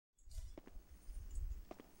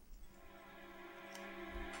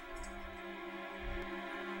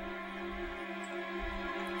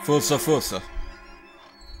Fussa fussa.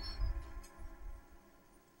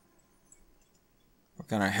 What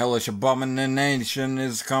kind of hellish abomination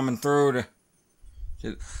is coming through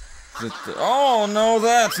to... Oh, no,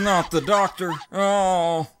 that's not the doctor.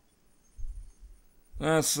 Oh.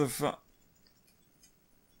 That's the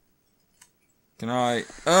Can I...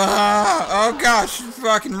 oh, gosh, she's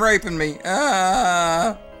fucking raping me.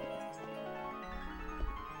 Can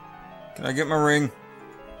I get my ring?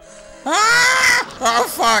 Oh,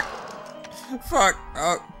 fuck. Fuck.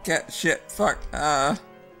 Oh, shit. Fuck. Can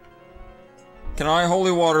I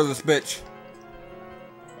holy water this bitch?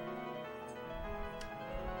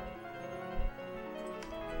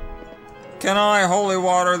 Can I holy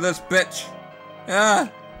water this bitch?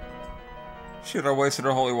 Shit, I wasted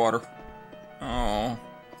a holy water. Oh.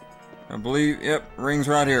 I believe, yep, ring's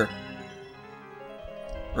right here.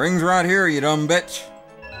 Ring's right here, you dumb bitch.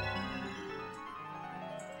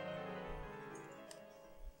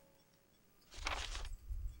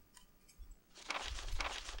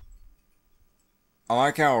 I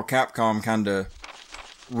like how Capcom kinda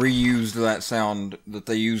reused that sound that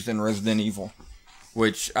they used in Resident Evil.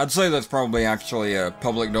 Which, I'd say that's probably actually a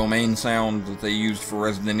public domain sound that they used for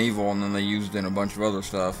Resident Evil and then they used in a bunch of other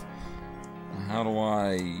stuff. How do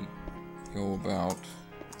I go about...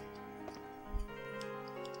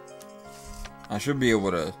 I should be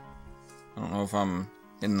able to... I don't know if I'm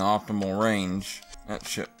in the optimal range. That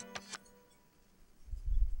shit.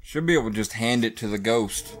 Should be able to just hand it to the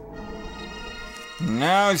ghost.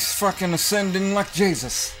 Now he's fucking ascending like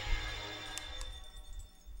Jesus.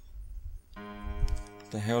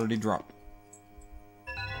 What the hell did he drop?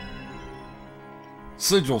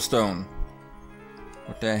 Sigil stone.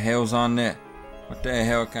 What the hell's on that? What the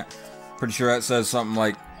hell can... Pretty sure that says something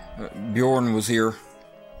like Bjorn was here.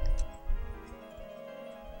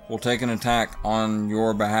 We'll take an attack on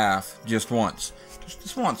your behalf just once.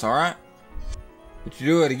 Just once, alright? But you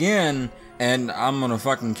do it again, and I'm gonna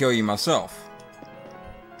fucking kill you myself.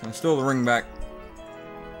 Can I steal the ring back?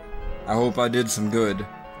 I hope I did some good.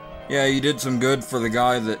 Yeah, you did some good for the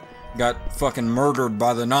guy that got fucking murdered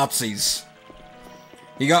by the Nazis.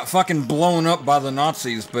 He got fucking blown up by the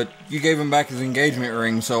Nazis, but you gave him back his engagement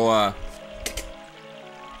ring, so,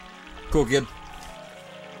 cool, kid.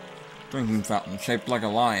 Drinking fountain shaped like a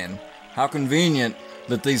lion. How convenient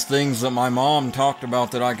that these things that my mom talked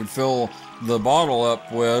about that I could fill the bottle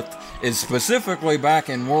up with is specifically back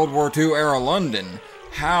in World War II era London.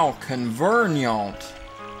 How convenient.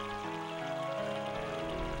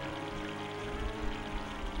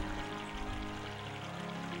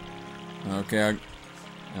 Okay,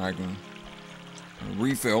 I can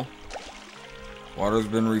refill. Water's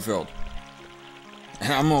been refilled.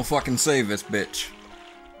 And I'm gonna fucking save this bitch.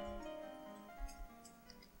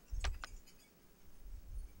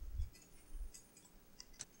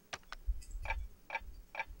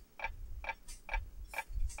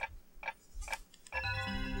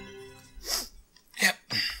 Yep.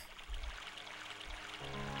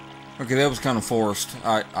 Okay, that was kind of forced.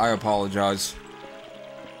 I apologize.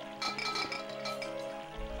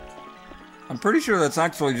 I'm pretty sure that's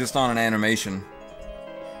actually just on an animation.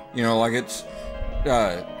 You know, like it's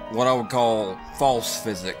what I would call false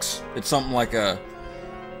physics. It's something like a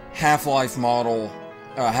Half-Life model,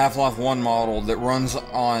 Half-Life 1 model that runs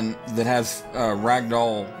on, that has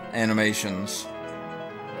ragdoll animations.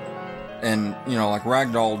 And, you know, like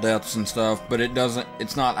ragdoll deaths and stuff, but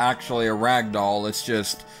it's not actually a ragdoll, it's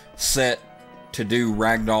just set to do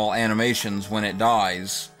ragdoll animations when it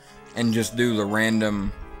dies, and just do the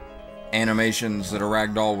random animations that a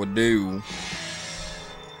ragdoll would do,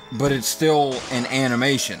 but it's still an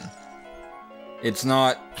animation. It's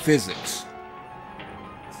not physics.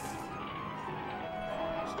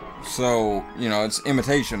 So, you know, it's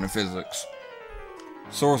imitation of physics.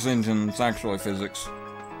 Source engine's actually physics.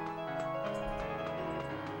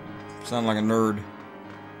 Sound like a nerd.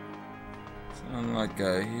 Sound like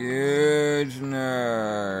a huge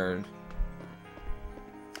nerd.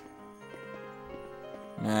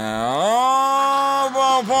 Now,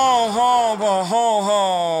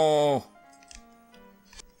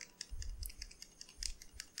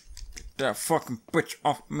 get that fucking bitch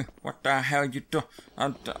off me. What the hell you do?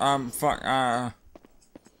 What the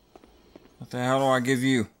hell do I give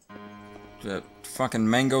you? That fucking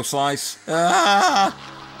mango slice? I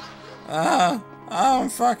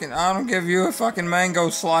don't give you a fucking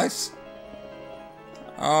mango slice.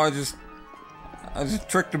 Oh, I just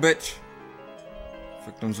tricked a bitch.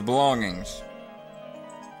 Victims of belongings.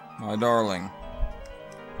 My darling.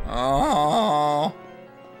 Oh,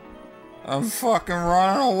 I'm fucking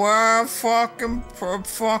running away.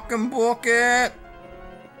 Fucking book it.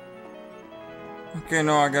 Okay,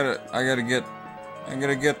 no, I gotta get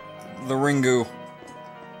the Ringu.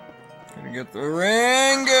 Gotta get the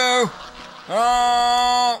Ringu!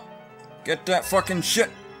 Oh! Get that fucking shit!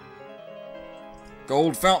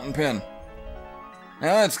 Gold fountain pen.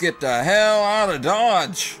 Now let's get the hell out of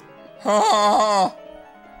Dodge! Oh!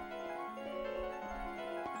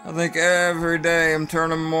 I think every day I'm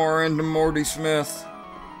turning more into Morty Smith.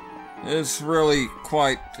 It's really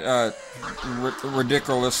quite,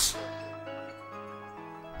 ridiculous.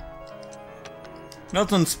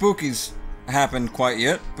 Nothing spooky's happened quite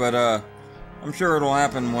yet, but, I'm sure it'll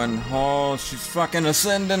happen when, oh, she's fucking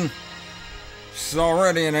ascending. She's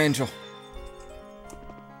already an angel.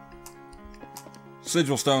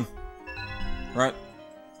 Sigil stone. Right?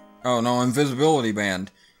 Oh, no, invisibility band.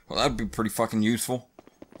 Well, that'd be pretty fucking useful.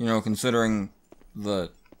 You know, considering the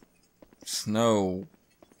snow.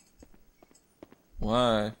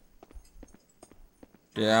 Why?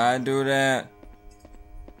 Did I do that?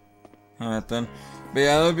 Alright then. But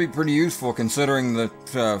yeah, that'd be pretty useful considering the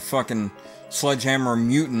fucking Sledgehammer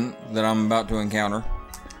mutant that I'm about to encounter.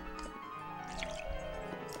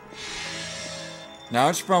 Now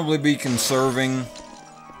I should probably be conserving.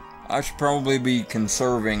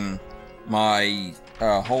 My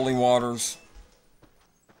holy waters.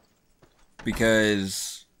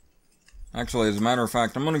 Because, actually, as a matter of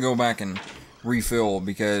fact, I'm going to go back and refill,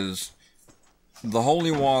 because the holy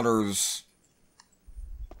waters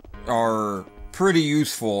are pretty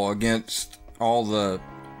useful against all the,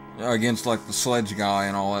 against, like, the sledge guy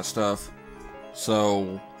and all that stuff.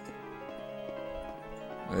 So,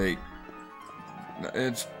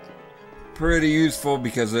 it's pretty useful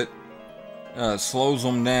because it slows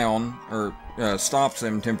them down, or stops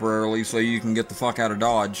them temporarily, so you can get the fuck out of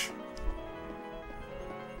Dodge.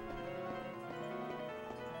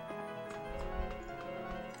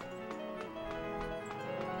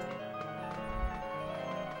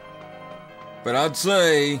 But I'd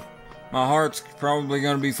say my heart's probably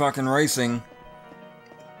gonna be fucking racing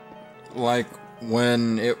like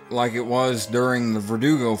it was during the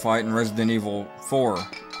Verdugo fight in Resident Evil 4.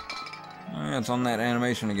 Oh, it's on that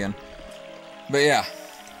animation again. But yeah.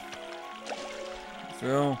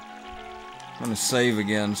 So I'm gonna save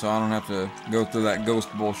again so I don't have to go through that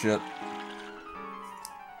ghost bullshit.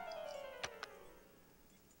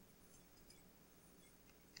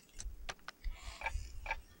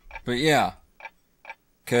 But yeah.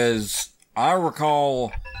 Because I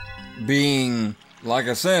recall being, like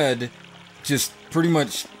I said, just pretty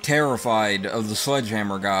much terrified of the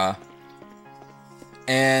Sledgehammer guy.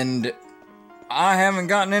 And I haven't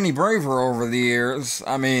gotten any braver over the years.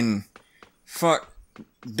 I mean, fuck,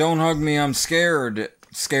 don't hug me, I'm scared. It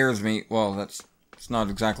scares me. Well, it's not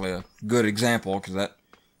exactly a good example, because that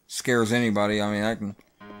scares anybody. I mean, I can,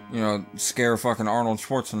 you know, scare fucking Arnold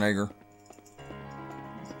Schwarzenegger.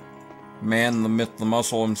 Man, the myth, the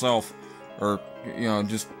muscle himself. Or, you know,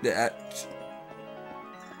 just that.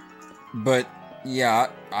 But,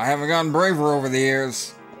 yeah, I haven't gotten braver over the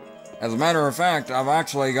years. As a matter of fact, I've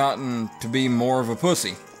actually gotten to be more of a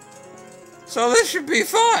pussy. So this should be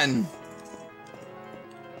fun!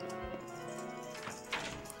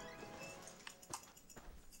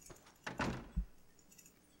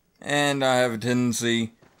 And I have a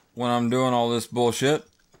tendency, when I'm doing all this bullshit,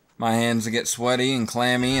 my hands get sweaty and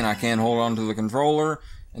clammy and I can't hold on to the controller,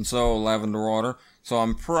 and so lavender water. So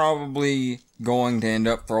I'm probably going to end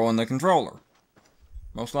up throwing the controller.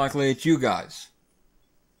 Most likely it's you guys.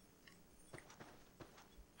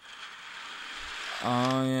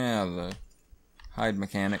 Oh yeah, the hide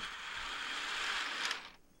mechanic.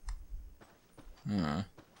 Yeah.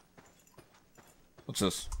 What's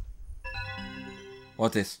this?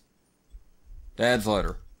 What is? Dad's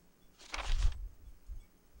letter.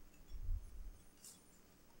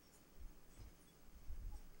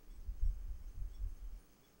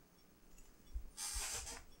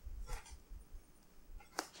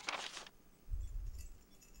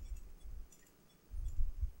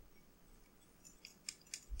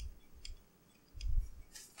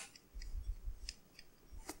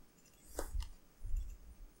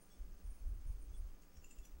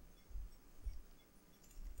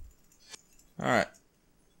 Alright.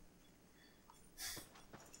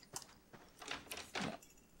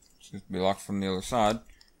 Seems to be locked from the other side.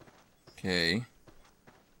 Okay.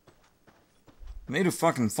 Need a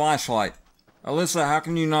fucking flashlight. Alyssa, how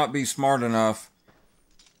can you not be smart enough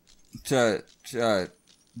to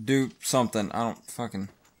do something? I don't fucking...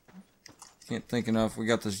 Can't think enough. We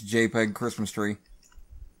got this JPEG Christmas tree.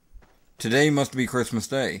 Today must be Christmas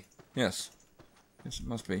Day. Yes. Yes, it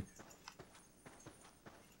must be.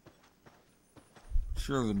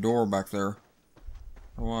 Sure, the door back there.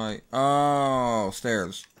 Why? Oh,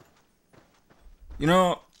 stairs. You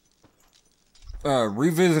know,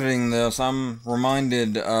 revisiting this, I'm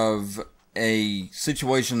reminded of a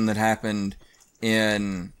situation that happened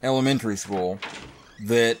in elementary school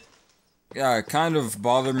that kind of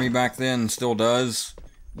bothered me back then, still does,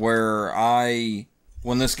 where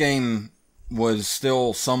when this game was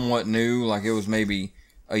still somewhat new, like it was maybe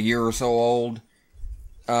a year or so old,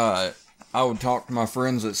 I would talk to my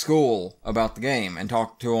friends at school about the game and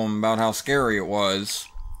talk to them about how scary it was.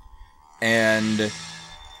 And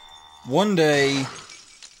one day,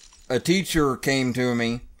 a teacher came to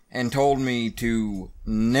me and told me to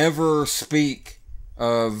never speak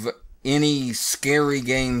of any scary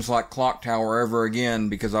games like Clock Tower ever again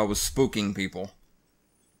because I was spooking people.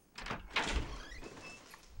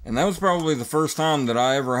 And that was probably the first time that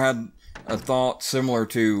I ever had a thought similar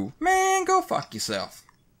to, man, go fuck yourself.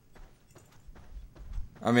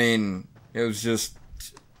 I mean, it was just,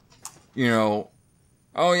 you know,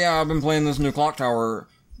 oh yeah, I've been playing this new Clock Tower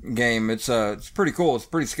game. It's pretty cool. It's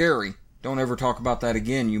pretty scary. Don't ever talk about that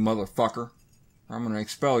again, you motherfucker. I'm gonna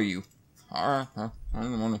expel you. Alright, I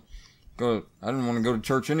didn't want to go to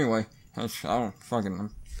church anyway. I don't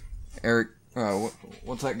fucking, Eric,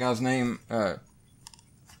 what's that guy's name?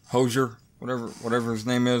 Hosier, whatever his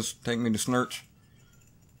name is, take me to Snurch.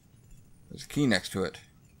 There's a key next to it.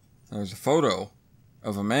 There's a photo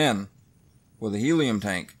of a man with a helium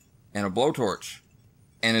tank and a blowtorch.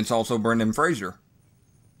 And it's also Brendan Fraser.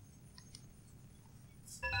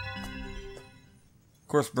 Of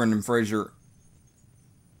course, Brendan Fraser.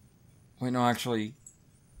 Wait, no, actually,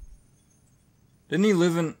 didn't he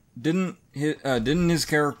live in? Didn't his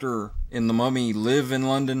character in The Mummy live in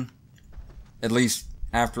London? At least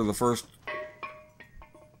after the first.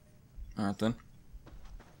 Alright then.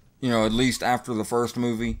 You know, at least after the first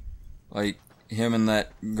movie, like him and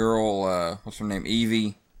that girl, what's her name,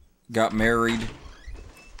 Evie, got married.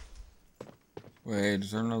 Wait,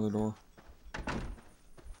 is there another door?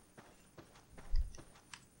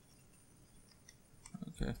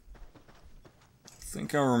 Okay. I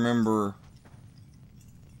think I remember.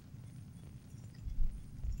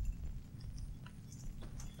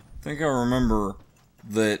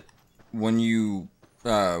 That when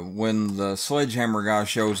the Sledgehammer guy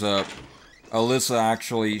shows up, Alyssa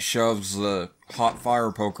actually shoves the hot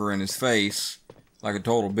fire poker in his face like a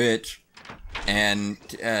total bitch, and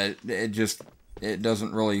it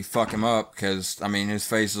doesn't really fuck him up, because, I mean, his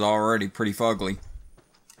face is already pretty fugly.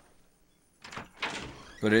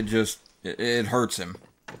 But it hurts him,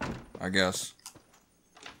 I guess.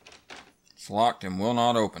 It's locked and will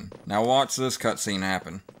not open. Now watch this cutscene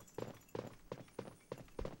happen.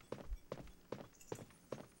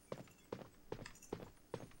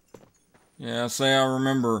 Yeah, I say I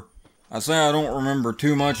don't remember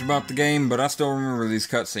too much about the game, but I still remember these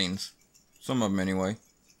cutscenes. Some of them anyway.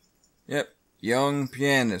 Yep. Young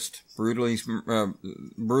pianist, brutally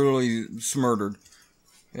murdered.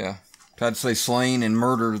 Yeah, tried to say slain and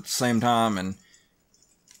murdered at the same time, and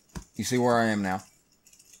you see where I am now.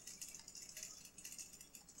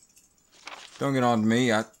 Don't get on to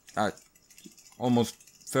me. I almost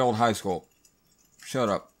failed high school. Shut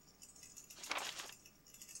up.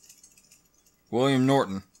 William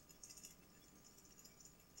Norton.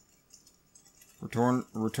 Return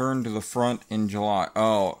to the front in July.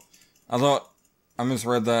 Oh, I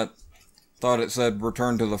misread that. Thought it said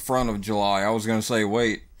return to the front of July. I was gonna say,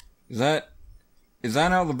 wait, is that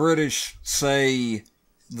how the British say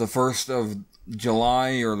the 1st of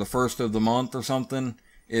July or the 1st of the month or something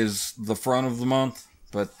is the front of the month?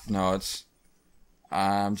 But no,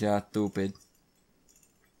 I'm just stupid.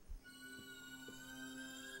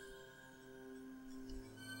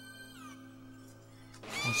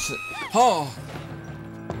 Oh!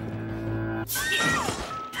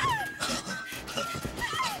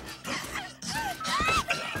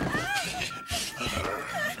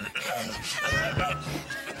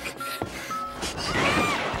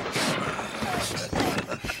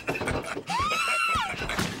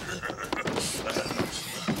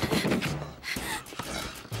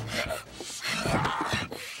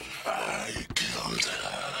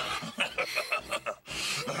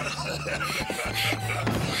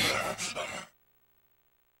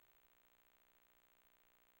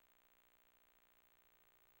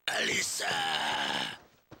 Alyssa!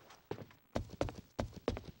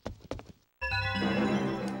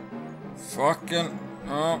 Fucking...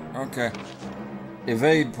 Oh, okay.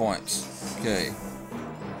 Evade points. Okay.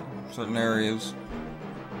 Certain areas.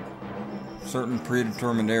 Certain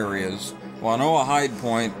predetermined areas. Well, I know a hide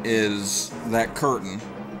point is that curtain.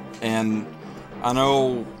 And I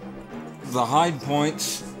know the hide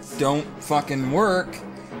points don't fucking work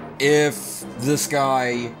if this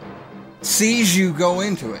guy sees you go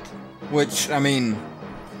into it. Which, I mean,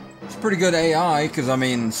 it's pretty good AI, because, I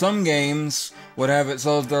mean, some games would have it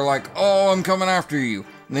so they're like, oh, I'm coming after you.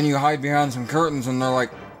 And then you hide behind some curtains and they're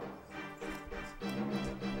like,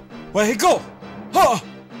 where he go? Huh!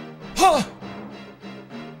 Huh!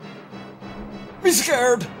 Me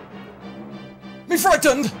scared! Me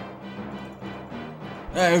frightened!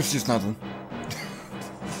 It was just nothing.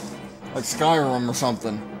 Like Skyrim or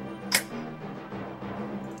something.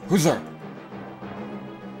 Who's there?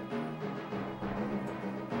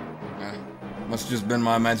 Must have just been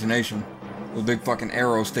my imagination. With a big fucking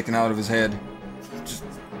arrow sticking out of his head. Just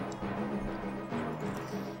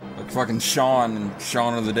like fucking Shaun and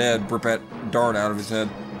Shaun of the Dead, rip that dart out of his head.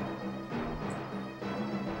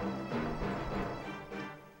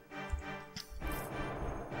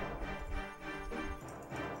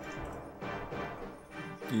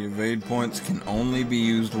 The evade points can only be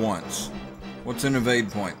used once. What's an evade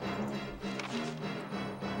point?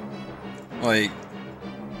 Like,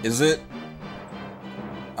 is it?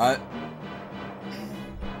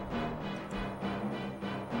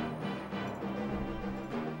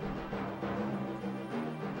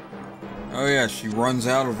 Oh yeah, she runs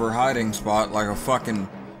out of her hiding spot like a fucking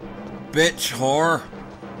bitch whore.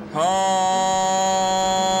 Oh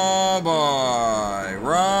boy.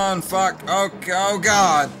 Run, fuck. Okay, oh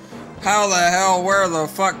god. How the hell, where the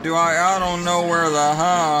fuck do I don't know where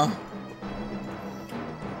the,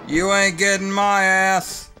 You ain't getting my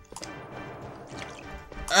ass.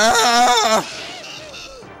 Ah!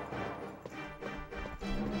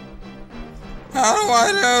 How do I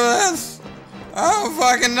do this? I don't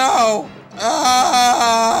fucking know.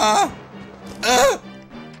 Ah!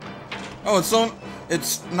 Oh,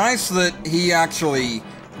 it's nice that he actually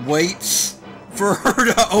waits for her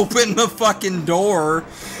to open the fucking door.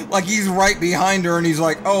 Like he's right behind her and he's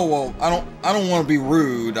like, "Oh, well, I don't want to be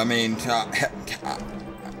rude. I mean,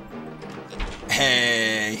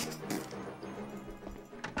 hey.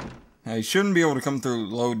 Now, he shouldn't be able to come through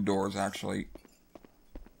load doors, actually.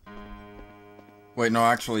 Wait, no,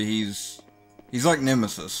 actually, he's like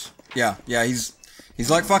Nemesis. Yeah, he's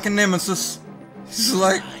like fucking Nemesis. He's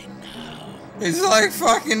like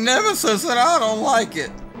fucking Nemesis, and I don't like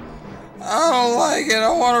it. I don't like it.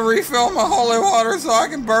 I want to refill my holy water so I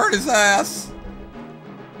can burn his ass.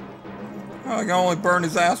 I can only burn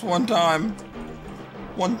his ass one time.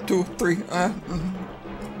 1, 2, 3.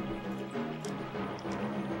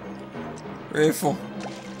 Grateful.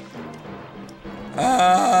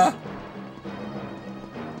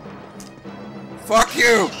 Fuck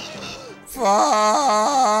you! Fuck!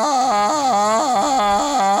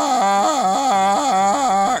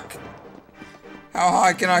 How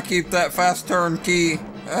high can I keep that fast turn key?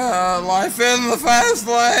 Life in the fast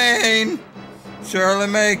lane! Surely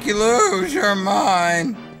make you lose your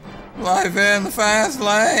mind. Life in the fast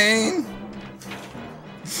lane.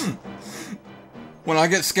 When I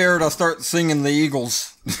get scared, I start singing the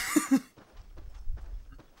Eagles.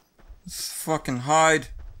 Let's fucking hide.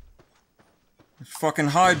 Let's fucking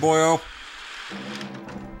hide, boyo.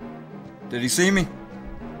 Did he see me?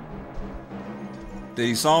 Did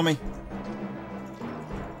he saw me?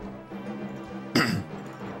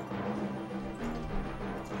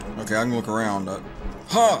 Okay, I can look around.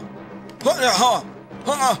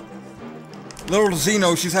 Little does he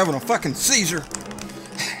know she's having a fucking seizure.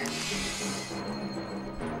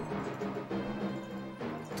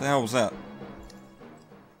 What the hell was that?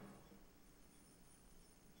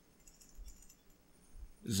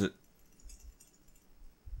 Is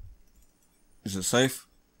it safe?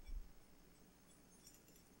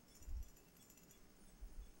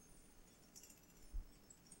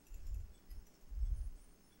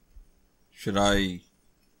 Should I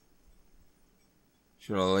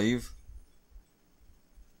leave?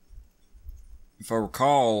 If I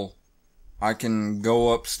recall, I can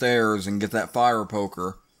go upstairs and get that fire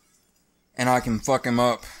poker, and I can fuck him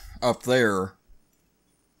up there.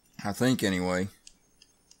 I think, anyway.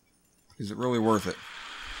 Is it really worth it?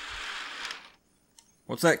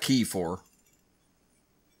 What's that key for?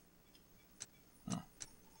 Oh,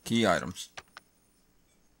 key items.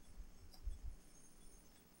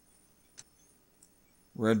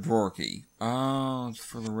 Red drawer key. Oh, it's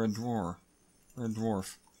for the red drawer. Red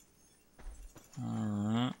dwarf.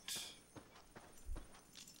 Alright.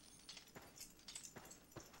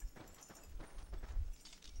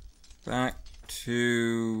 Back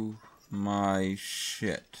to my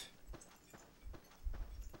shit.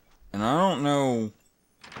 And I don't know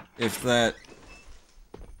if that...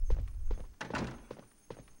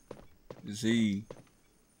 Is he...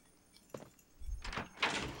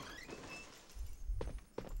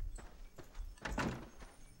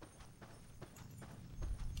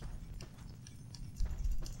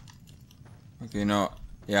 You know,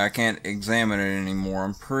 yeah, I can't examine it anymore.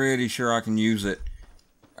 I'm pretty sure I can use it.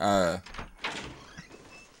 Yeah,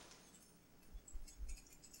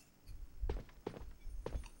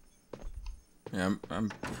 I'm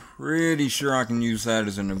pretty sure I can use that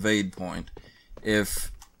as an evade point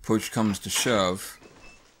if push comes to shove.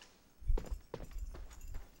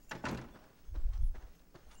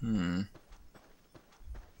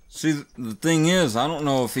 See, the thing is, I don't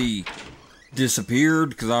know if he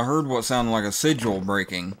disappeared, because I heard what sounded like a sigil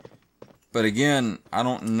breaking. But again, I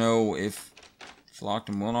don't know if... It's locked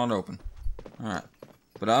and will not open. Alright.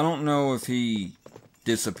 But I don't know if he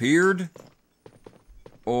disappeared,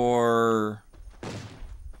 or...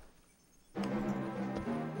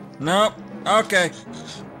 Nope. Okay.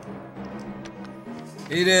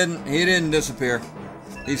 He didn't disappear.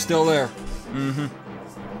 He's still there.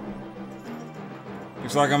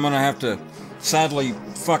 Looks like I'm gonna have to sadly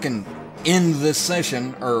fucking end this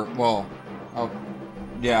session, or, well, I'll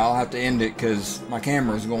have to end it because my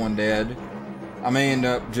camera's going dead. I may end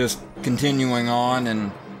up just continuing on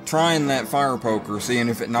and trying that fire poker, seeing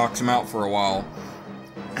if it knocks him out for a while.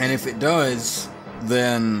 And if it does,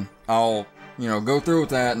 then I'll, you know, go through with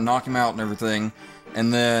that and knock him out and everything,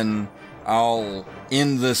 and then I'll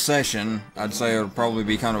end this session. I'd say it'll probably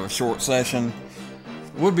be kind of a short session.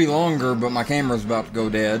 Would be longer, but my camera's about to go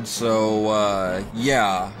dead, so,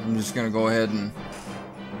 yeah, I'm just gonna go ahead and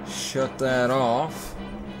shut that off,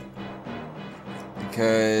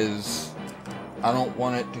 because I don't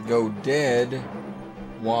want it to go dead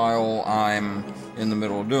while I'm in the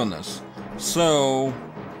middle of doing this. So,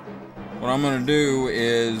 what I'm gonna do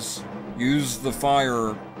is use the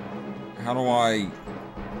fire. How do I...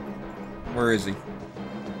 Where is he?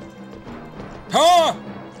 Huh?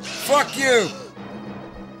 Fuck you!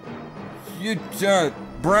 You,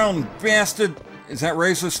 brown bastard. Is that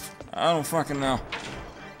racist? I don't fucking know.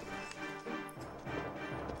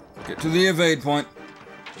 Get to the evade point.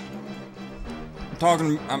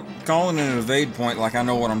 I'm calling it an evade point like I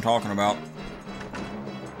know what I'm talking about.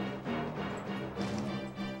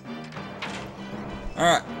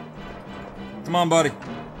 Alright. Come on, buddy.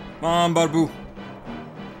 Come on, buddy-boo.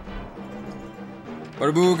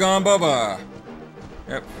 Buddy-boo gone bubba.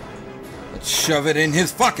 Yep. Let's shove it in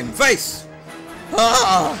his fucking face!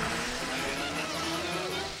 Ah!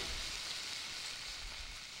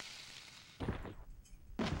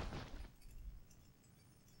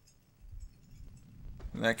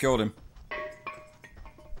 That killed him.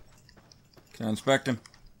 Can I inspect him?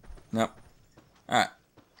 Nope. Alright.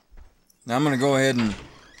 Now I'm going to go ahead and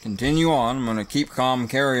continue on. I'm going to keep calm,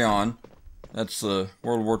 carry on. That's the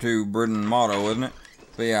World War II Britain motto, isn't it?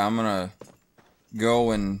 But yeah, I'm going to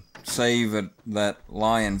go and save at that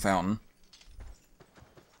lion fountain.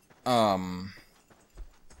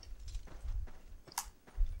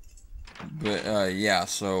 But, yeah,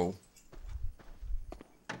 so...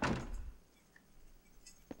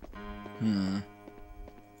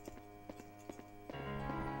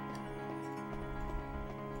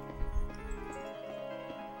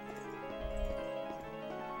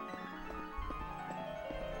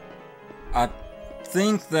 I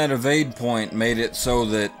think that evade point made it so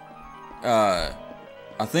that, I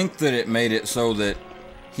think that it made it so that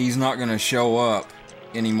he's not gonna show up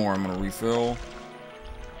anymore. I'm gonna refill.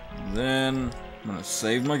 Then, I'm gonna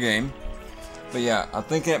save my game. But yeah, I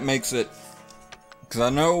think that makes it, because I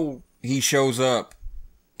know he shows up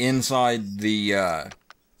inside the,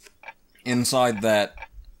 inside that,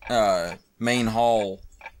 main hall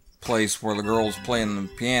place where the girl's playing the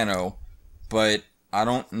piano, but I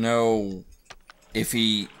don't know if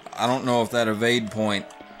I don't know if that evade point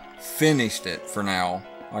finished it for now.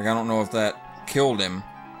 Like, I don't know if that killed him.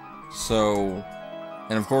 So,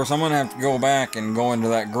 and of course I'm gonna have to go back and go into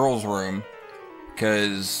that girl's room,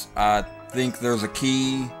 because I think there's a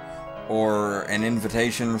key or an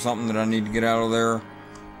invitation or something that I need to get out of there.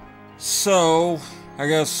 So, I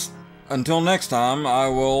guess until next time, I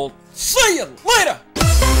will see you later!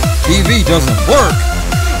 TV doesn't work!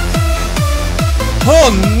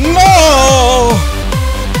 Oh no!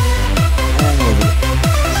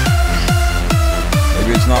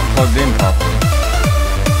 Maybe it's not plugged in properly.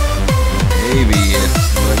 Maybe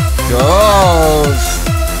it's the...